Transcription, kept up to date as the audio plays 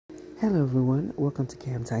Hello everyone, welcome to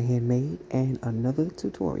Camtai Handmade and another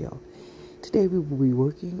tutorial. Today we will be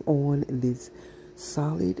working on this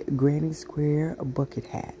solid granny square bucket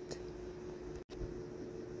hat.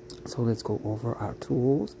 So let's go over our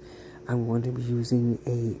tools. I'm going to be using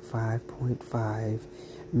a 5.5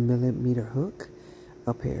 millimeter hook,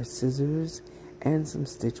 a pair of scissors, and some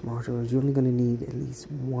stitch markers. You're only going to need at least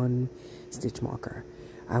one stitch marker.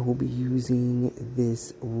 I will be using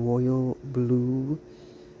this royal blue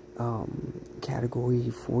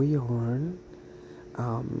category for yarn.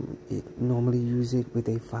 Normally use it with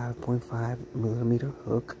a 5.5 millimeter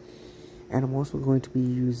hook, and I'm also going to be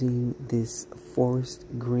using this forest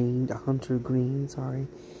green, the hunter green, sorry.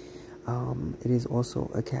 It is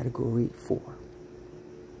also a category 4.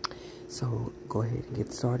 So go ahead and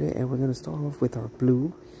get started, and we're going to start off with our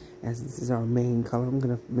blue, as this is our main color. I'm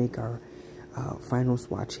going to make our final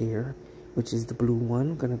swatch here, which is the blue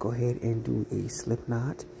one. I'm going to go ahead and do a slip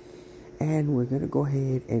knot. And we're going to go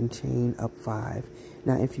ahead and chain up 5.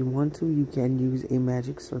 Now, if you want to, you can use a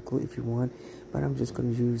magic circle if you want, but I'm just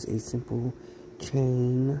going to use a simple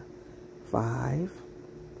chain 5.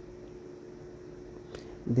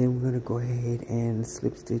 Then we're going to go ahead and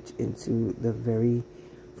slip stitch into the very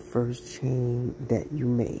first chain that you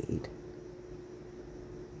made.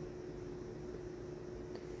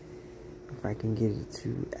 If I can get it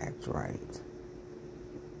to act right.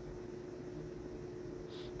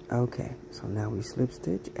 Okay, so now we slip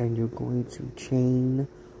stitch, and you're going to chain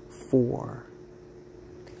 4.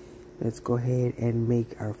 Let's go ahead and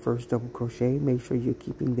make our first double crochet. Make sure you're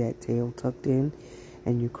keeping that tail tucked in,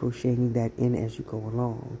 and you're crocheting that in as you go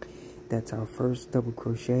along. That's our first double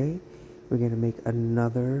crochet. We're going to make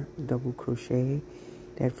another double crochet.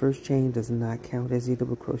 That first chain does not count as a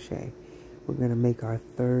double crochet. We're going to make our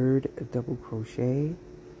third double crochet.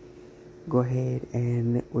 Go ahead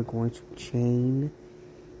and we're going to chain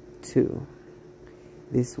 2.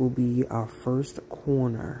 This will be our first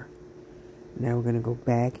corner. Now we're going to go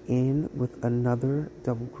back in with another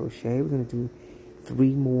double crochet. We're going to do 3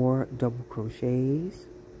 more double crochets.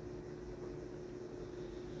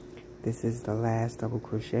 This is the last double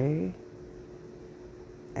crochet,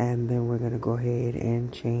 and then we're going to go ahead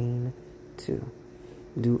and chain 2.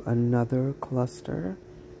 Do another cluster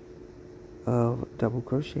of double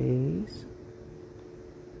crochets.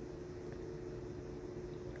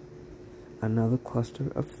 Another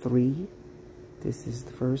cluster of 3. This is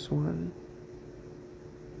the first one.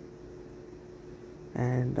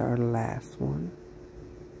 And our last one.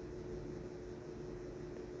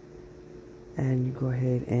 And you go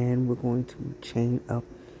ahead and we're going to chain up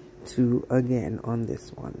 2 again on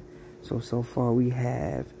this one. So far we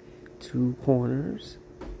have 2 corners.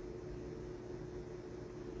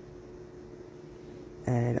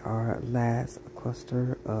 Add our last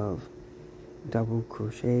cluster of double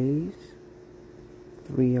crochets.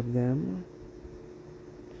 3 of them,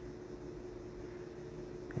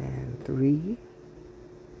 and 3,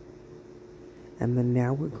 and then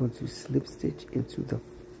now we're going to slip stitch into the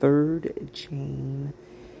third chain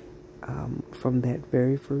from that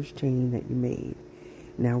very first chain that you made.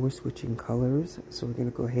 Now we're switching colors, so we're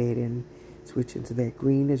going to go ahead and switch into that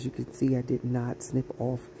green. As you can see, I did not snip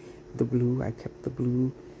off the blue. I kept the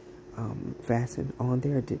blue fastened on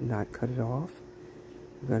there. I did not cut it off.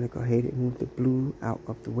 We're going to go ahead and move the blue out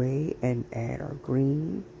of the way and add our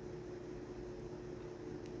green.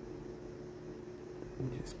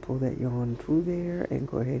 And just pull that yarn through there and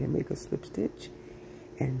go ahead and make a slip stitch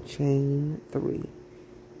and chain 3.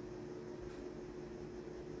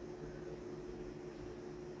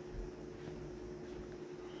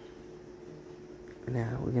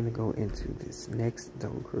 Now we're going to go into this next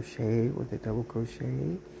double crochet with a double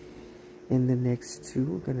crochet. In the next 2,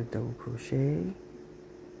 we're going to double crochet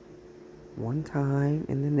 1 time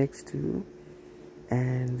in the next 2,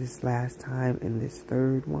 and this last time in this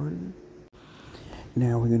third one.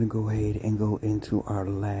 Now we're going to go ahead and go into our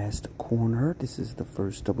last corner. This is the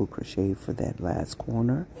first double crochet for that last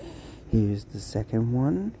corner. Here's the second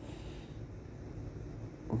one.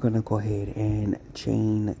 We're going to go ahead and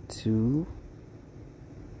chain 2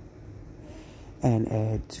 and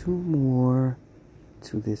add 2 more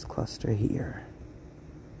to this cluster here.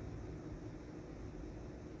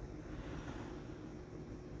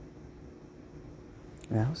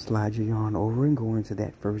 Now slide your yarn over and go into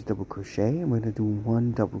that first double crochet. I'm going to do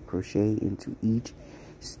 1 double crochet into each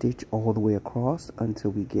stitch all the way across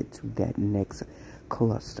until we get to that next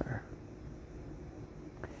cluster,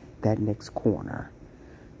 that next corner.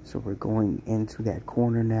 So we're going into that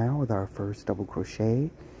corner now with our first double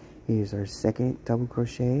crochet. Here's our second double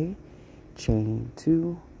crochet, chain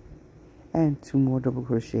 2, and 2 more double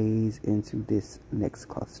crochets into this next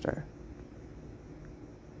cluster.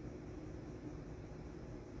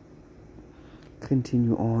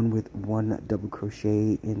 Continue on with 1 double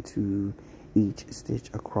crochet into each stitch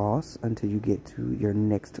across until you get to your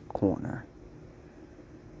next corner.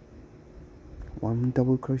 1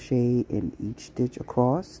 double crochet in each stitch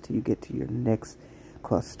across till you get to your next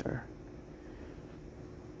cluster.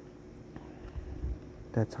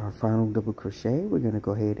 That's our final double crochet. We're going to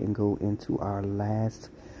go ahead and go into our last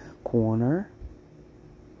corner.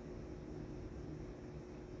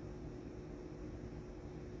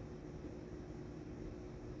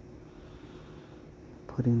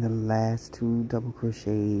 Putting the last 2 double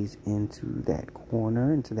crochets into that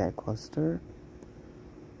corner, into that cluster.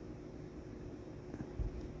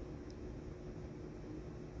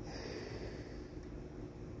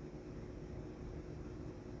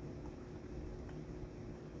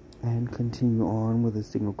 And continue on with a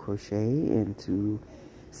single crochet into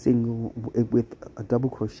with a double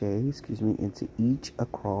crochet, excuse me, into each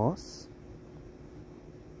across.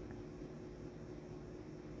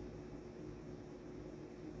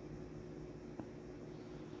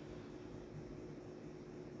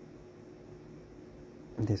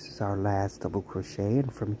 This is our last double crochet,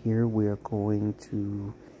 and from here we're going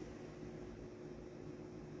to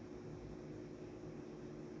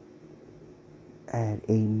add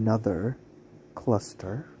another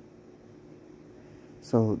cluster.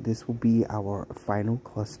 So this will be our final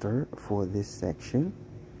cluster for this section.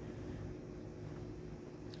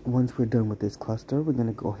 Once we're done with this cluster, we're going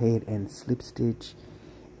to go ahead and slip stitch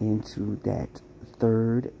into that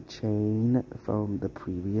 3rd chain from the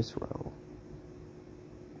previous row.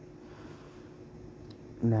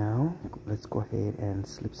 Now let's go ahead and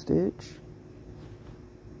slip stitch.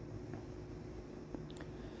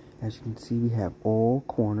 As you can see, we have all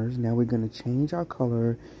corners. Now we're going to change our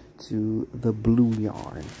color to the blue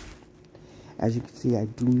yarn. As you can see, I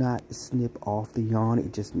do not snip off the yarn.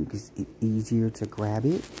 It just makes it easier to grab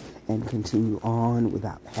it and continue on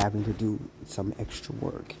without having to do some extra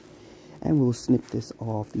work. And we'll snip these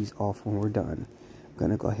off when we're done. I'm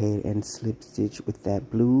going to go ahead and slip stitch with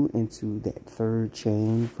that blue into that 3rd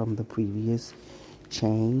chain from the previous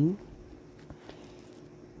chain.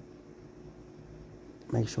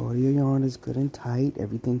 Make sure your yarn is good and tight.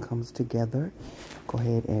 Everything comes together. Go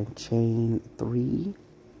ahead and chain 3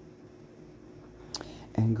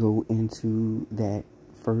 and go into that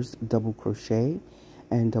 1st double crochet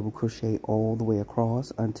and double crochet all the way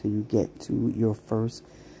across until you get to your first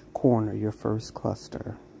corner, your first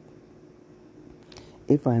cluster.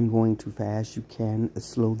 If I'm going too fast, you can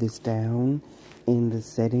slow this down in the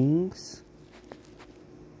settings.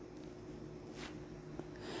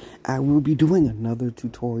 I will be doing another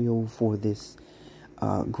tutorial for this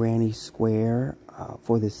granny square,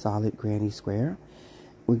 for this solid granny square.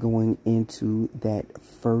 We're going into that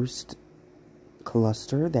 1st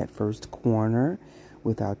cluster, that 1st corner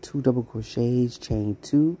with our 2 double crochets, chain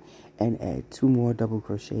 2, and add 2 more double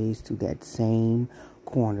crochets to that same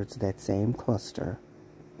corner, to that same cluster.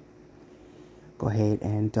 Go ahead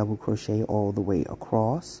and double crochet all the way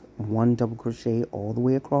across, 1 double crochet all the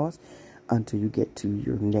way across until you get to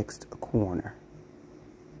your next corner.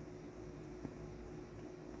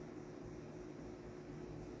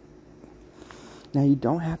 Now you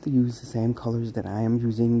don't have to use the same colors that I am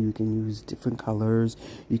using. You can use different colors.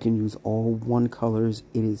 You can use all 1 colors.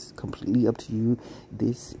 It is completely up to you.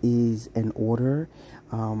 This is an order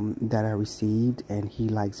that I received, and he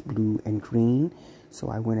likes blue and green. So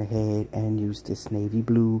I went ahead and used this navy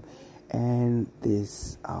blue and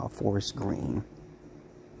this forest green.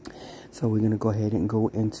 So we're going to go ahead and go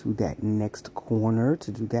into that next corner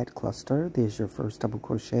to do that cluster. There's your 1st double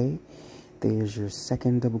crochet. There's your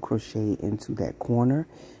 2nd double crochet into that corner.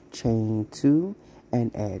 Chain 2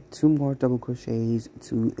 and add 2 more double crochets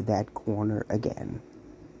to that corner again.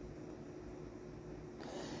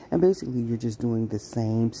 And basically you're just doing the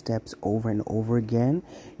same steps over and over again.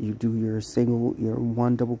 You do your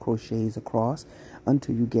 1 double crochets across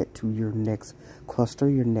until you get to your next cluster,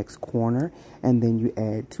 your next corner, and then you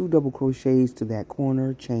add 2 double crochets to that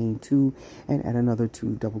corner, chain 2, and add another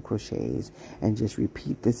 2 double crochets, and just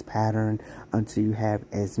repeat this pattern until you have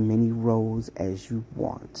as many rows as you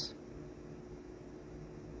want.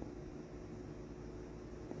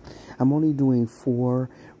 I'm only doing 4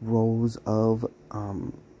 rows of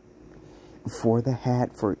for the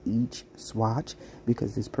hat for each swatch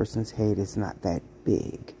because this person's head is not that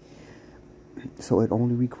big. So it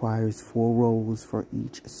only requires 4 rows for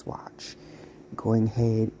each swatch. Going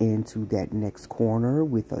ahead into that next corner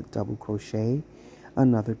with a double crochet,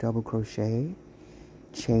 another double crochet,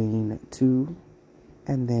 chain 2,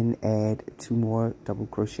 and then add 2 more double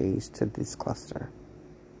crochets to this cluster.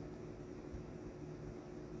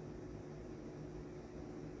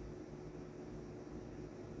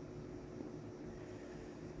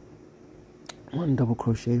 One double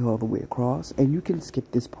crochet all the way across, and you can skip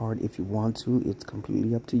this part if you want to. It's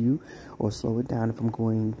completely up to you, or slow it down if I'm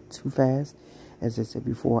going too fast. As I said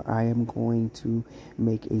before, I am going to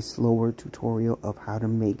make a slower tutorial of how to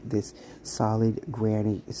make this solid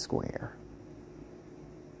granny square.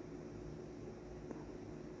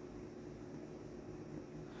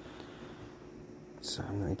 So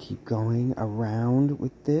I'm going to keep going around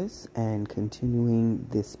with this and continuing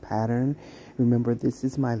this pattern. Remember, this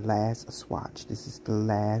is my last swatch. This is the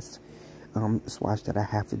last swatch that I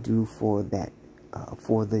have to do for that,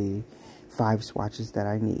 for the 5 swatches that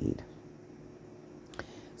I need.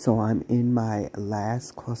 So I'm in my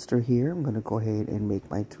last cluster here. I'm going to go ahead and make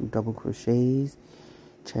my 2 double crochets,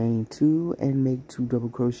 chain 2, and make 2 double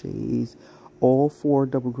crochets. All 4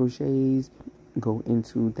 double crochets go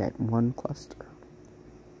into that one cluster.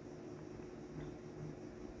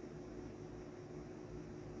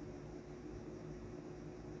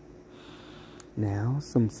 Now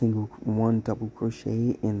some one double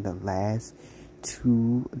crochet in the last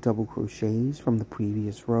 2 double crochets from the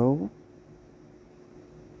previous row,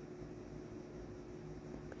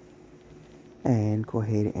 and go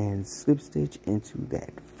ahead and slip stitch into the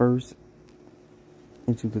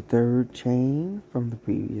 3rd chain from the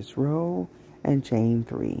previous row and chain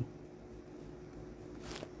 3.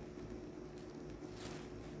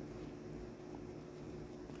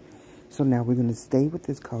 So now we're going to stay with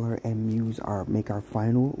this color and make our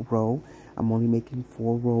final row. I'm only making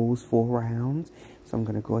 4 rows, 4 rounds. So I'm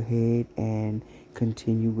going to go ahead and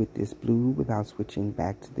continue with this blue without switching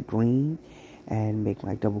back to the green and make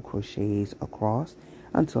my double crochets across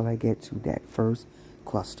until I get to that first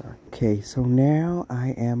cluster. Okay, so now I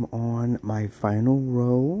am on my final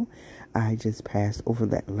row. I just passed over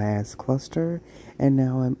that last cluster, and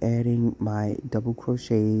now I'm adding my double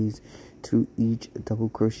crochets to each double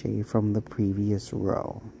crochet from the previous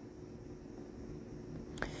row.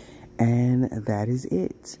 And that is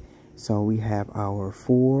it. So we have our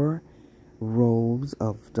 4 rows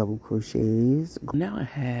of double crochets. Now I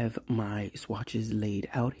have my swatches laid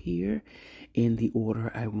out here in the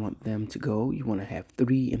order I want them to go. You want to have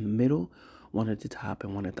 3 in the middle, 1 at the top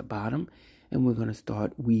and 1 at the bottom, and we're going to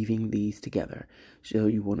start weaving these together. So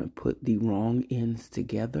you want to put the wrong ends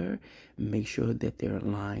together, make sure that they're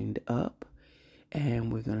lined up,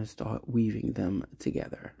 and we're going to start weaving them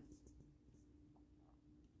together.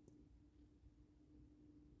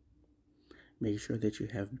 Make sure that you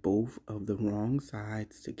have both of the wrong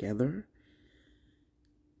sides together.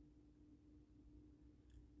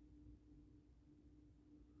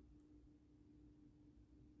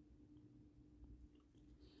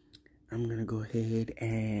 I'm going to go ahead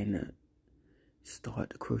and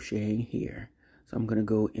start crocheting here. So I'm going to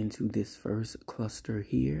go into this first cluster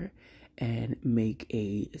here and make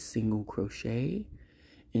a single crochet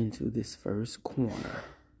into this first corner.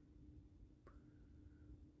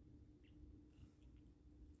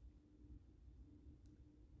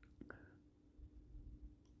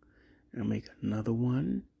 And make another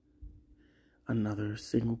one, another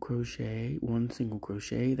single crochet, 1 single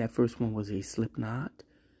crochet. That first one was a slip knot.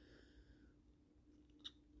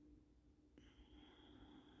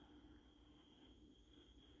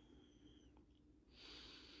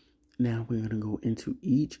 Now we're going to go into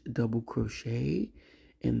each double crochet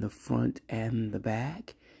in the front and the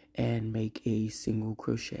back and make a single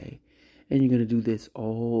crochet. And you're going to do this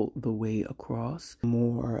all the way across.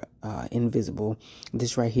 More invisible.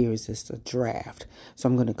 This right here is just a draft. So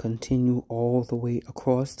I'm going to continue all the way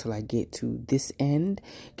across till I get to this end,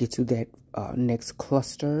 get to that next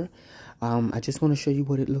cluster. I just want to show you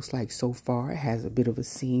what it looks like so far. It has a bit of a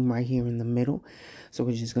seam right here in the middle. So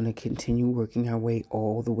we're just going to continue working our way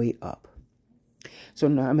all the way up. So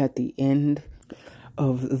now I'm at the end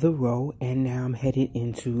of the row, and now I'm headed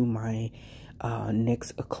into my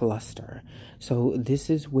next cluster. So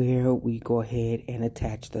this is where we go ahead and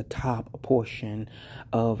attach the top portion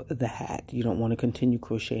of the hat. You don't want to continue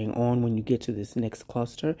crocheting on when you get to this next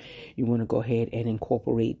cluster. You want to go ahead and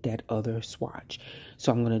incorporate that other swatch.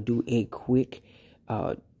 So I'm going to do a quick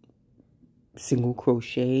single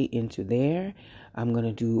crochet into there. I'm going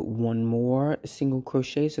to do 1 more single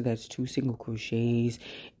crochet, so that's 2 single crochets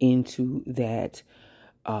into that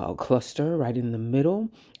cluster right in the middle,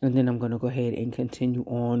 and then I'm going to go ahead and continue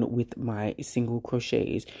on with my single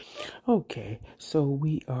crochets. Okay, so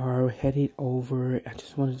we are headed over. I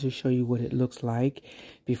just wanted to show you what it looks like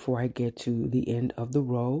before I get to the end of the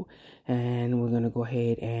row, and we're going to go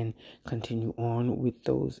ahead and continue on with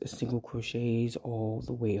those single crochets all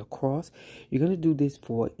the way across. You're going to do this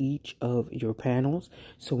for each of your panels,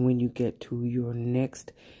 so when you get to your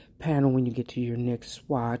next panel, when you get to your next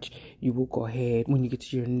swatch, you will go ahead, when you get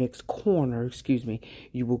to your next corner, excuse me,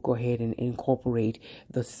 you will go ahead and incorporate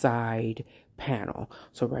the side panel.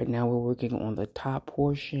 So right now we're working on the top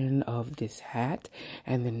portion of this hat,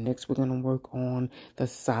 and then next we're going to work on the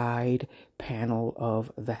side panel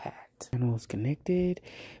of the hat. Panels connected,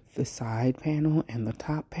 the side panel and the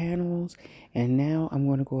top panels, and now I'm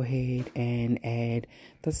going to go ahead and add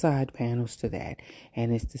the side panels to that,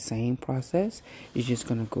 and it's the same process. You're just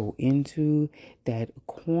going to go into that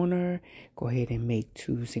corner, go ahead and make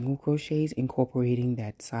 2 single crochets incorporating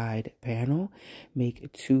that side panel,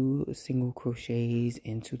 make 2 single crochets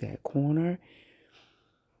into that corner,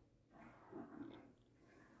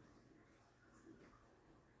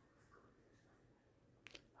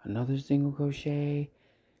 another single crochet.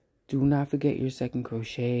 Do not forget your second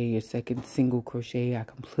crochet, your second single crochet. I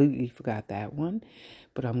completely forgot that one,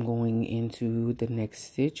 but I'm going into the next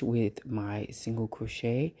stitch with my single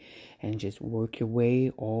crochet and just work your way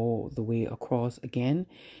all the way across again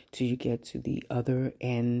till you get to the other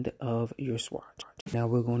end of your swatch. Now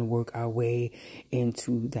we're going to work our way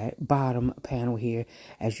into that bottom panel here.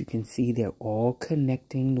 As you can see, they're all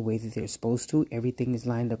connecting the way that they're supposed to. Everything is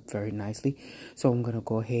lined up very nicely. So I'm going to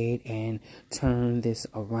go ahead and turn this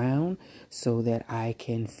around so that I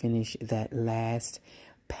can finish that last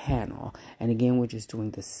panel. And again, we're just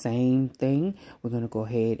doing the same thing. We're going to go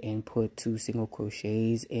ahead and put 2 single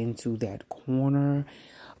crochets into that corner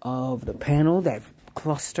of the panel, that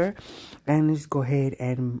cluster, and just go ahead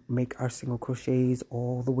and make our single crochets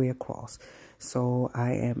all the way across. So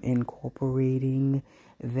I am incorporating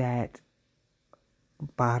that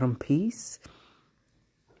bottom piece.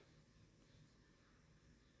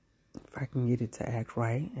 If I can get it to act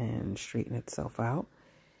right and straighten itself out.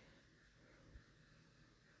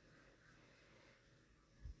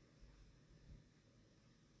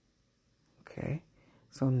 Okay,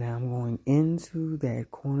 so now I'm going into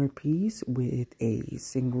that corner piece with a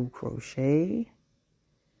single crochet.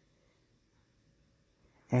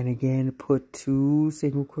 And again, put 2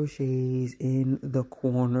 single crochets in the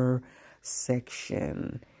corner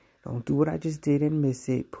section. Don't do what I just did and miss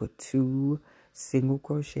it. Put 2 single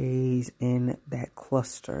crochets in that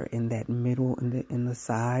cluster, in that middle, in the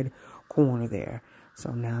side corner there.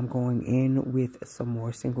 So now I'm going in with some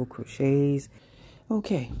more single crochets.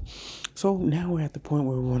 Okay, so now we're at the point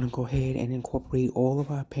where we want to go ahead and incorporate all of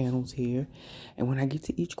our panels here. And when I get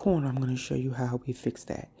to each corner, I'm going to show you how we fix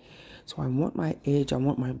that. So I want my edge, I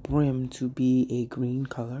want my brim to be a green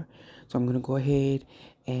color. So I'm going to go ahead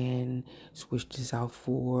and switch this out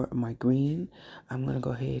for my green. I'm going to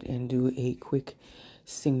go ahead and do a quick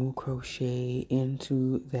single crochet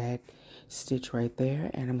into that stitch right there.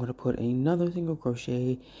 And I'm going to put another single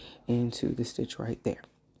crochet into the stitch right there.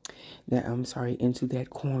 Into that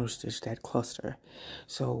corner stitch, that cluster.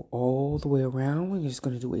 So all the way around, we're just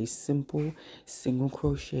going to do a simple single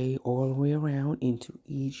crochet all the way around into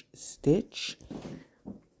each stitch.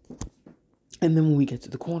 And then when we get to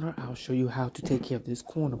the corner, I'll show you how to take care of this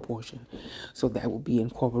corner portion. So that will be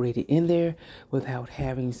incorporated in there without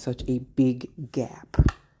having such a big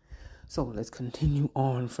gap. So let's continue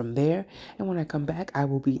on from there. And when I come back, I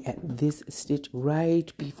will be at this stitch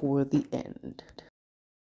right before the end.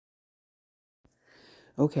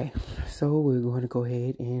 Okay, so we're going to go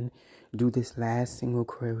ahead and do this last single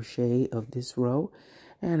crochet of this row,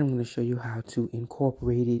 and I'm going to show you how to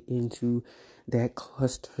incorporate it into that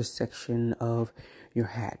cluster section of your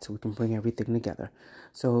hat so we can bring everything together.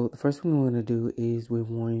 So the first thing we're going to do is we're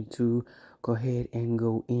going to go ahead and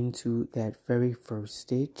go into that very first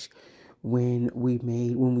stitch. When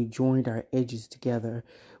we joined our edges together,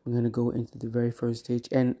 we're going to go into the very first stitch,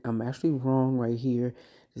 and I'm actually wrong right here.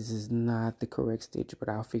 This is not the correct stitch, but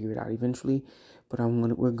I'll figure it out eventually. But our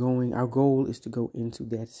goal is to go into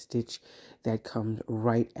that stitch that comes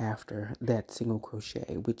right after that single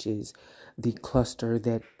crochet, which is the cluster,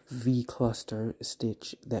 that V cluster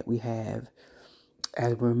stitch that we have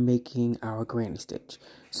as we're making our granny stitch.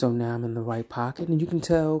 So now I'm in the right pocket, and you can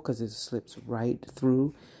tell because it slips right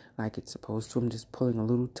through like it's supposed to. I'm just pulling a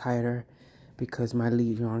little tighter because my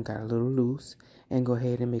lead yarn got a little loose, and go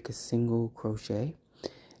ahead and make a single crochet.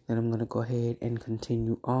 Then I'm going to go ahead and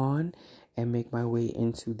continue on and make my way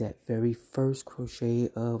into that very first crochet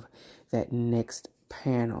of that next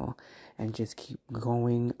panel, and just keep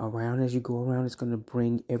going around. As you go around, it's going to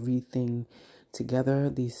bring everything together.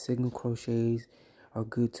 These single crochets are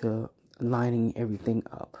good to lining everything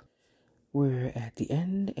up. We're at the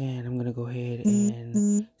end, and I'm going to go ahead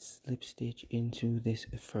and slip stitch into this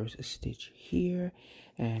first stitch here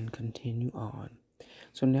and continue on.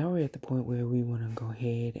 So now we're at the point where we want to go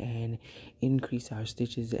ahead and increase our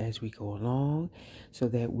stitches as we go along so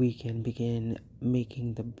that we can begin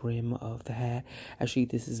making the brim of the hat. Actually,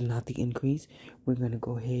 this is not the increase. We're going to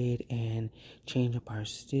go ahead and change up our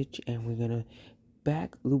stitch, and we're going to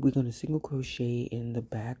back loop. We're going to single crochet in the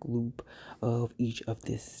back loop of each of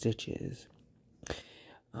these stitches.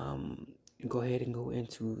 Go ahead and go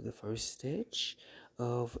into the first stitch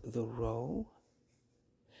of the row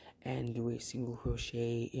and do a single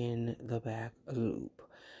crochet in the back loop.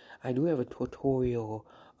 I do have a tutorial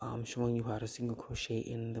showing you how to single crochet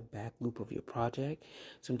in the back loop of your project,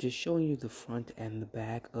 so I'm just showing you the front and the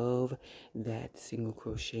back of that single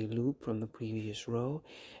crochet loop from the previous row,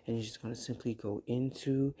 and you're just going to simply go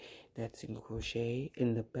into that single crochet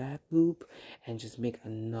in the back loop and just make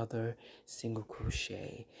another single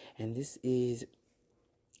crochet. And this is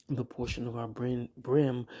the portion of our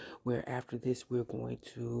brim where after this we're going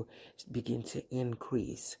to begin to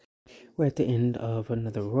increase. We're at the end of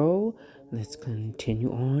another row. Let's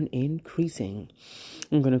continue on increasing.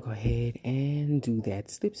 I'm going to go ahead and do that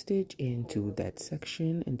slip stitch into that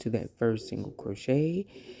section, into that first single crochet,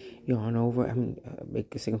 yarn over,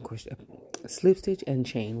 make a single crochet, slip stitch and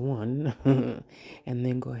chain one, and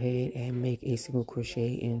then go ahead and make a single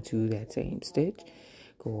crochet into that same stitch.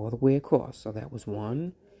 Go all the way across. So that was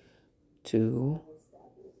 1, 2,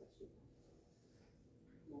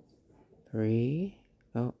 3.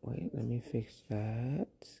 Oh, wait, let me fix that.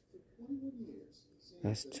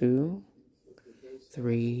 That's 2,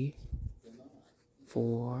 3,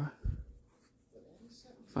 4,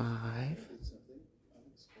 5,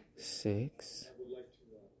 6,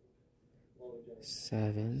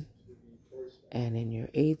 7, and in your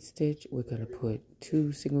 8th stitch, we're going to put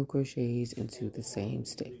 2 single crochets into the same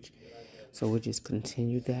stitch. So we'll just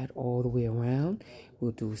continue that all the way around.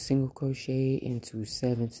 We'll do single crochet into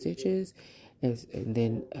 7 stitches, and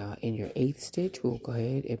then in your 8th stitch, we'll go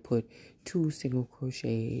ahead and put 2 single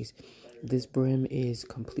crochets. This brim is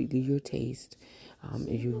completely your taste.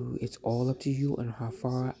 It's all up to you and how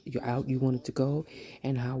far out you want it to go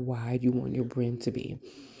and how wide you want your brim to be.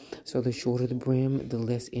 So the shorter the brim, the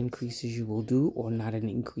less increases you will do, or not an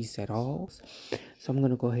increase at all. So I'm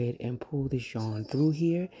going to go ahead and pull this yarn through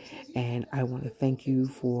here, and I want to thank you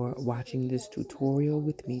for watching this tutorial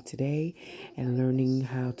with me today and learning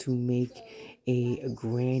how to make a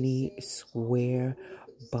granny square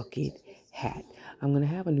bucket hat. I'm going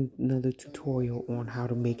to have another tutorial on how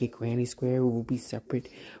to make a granny square. It will be separate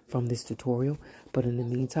from this tutorial. But in the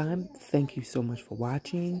meantime, thank you so much for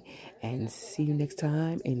watching, and see you next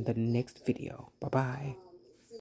time in the next video. Bye-bye.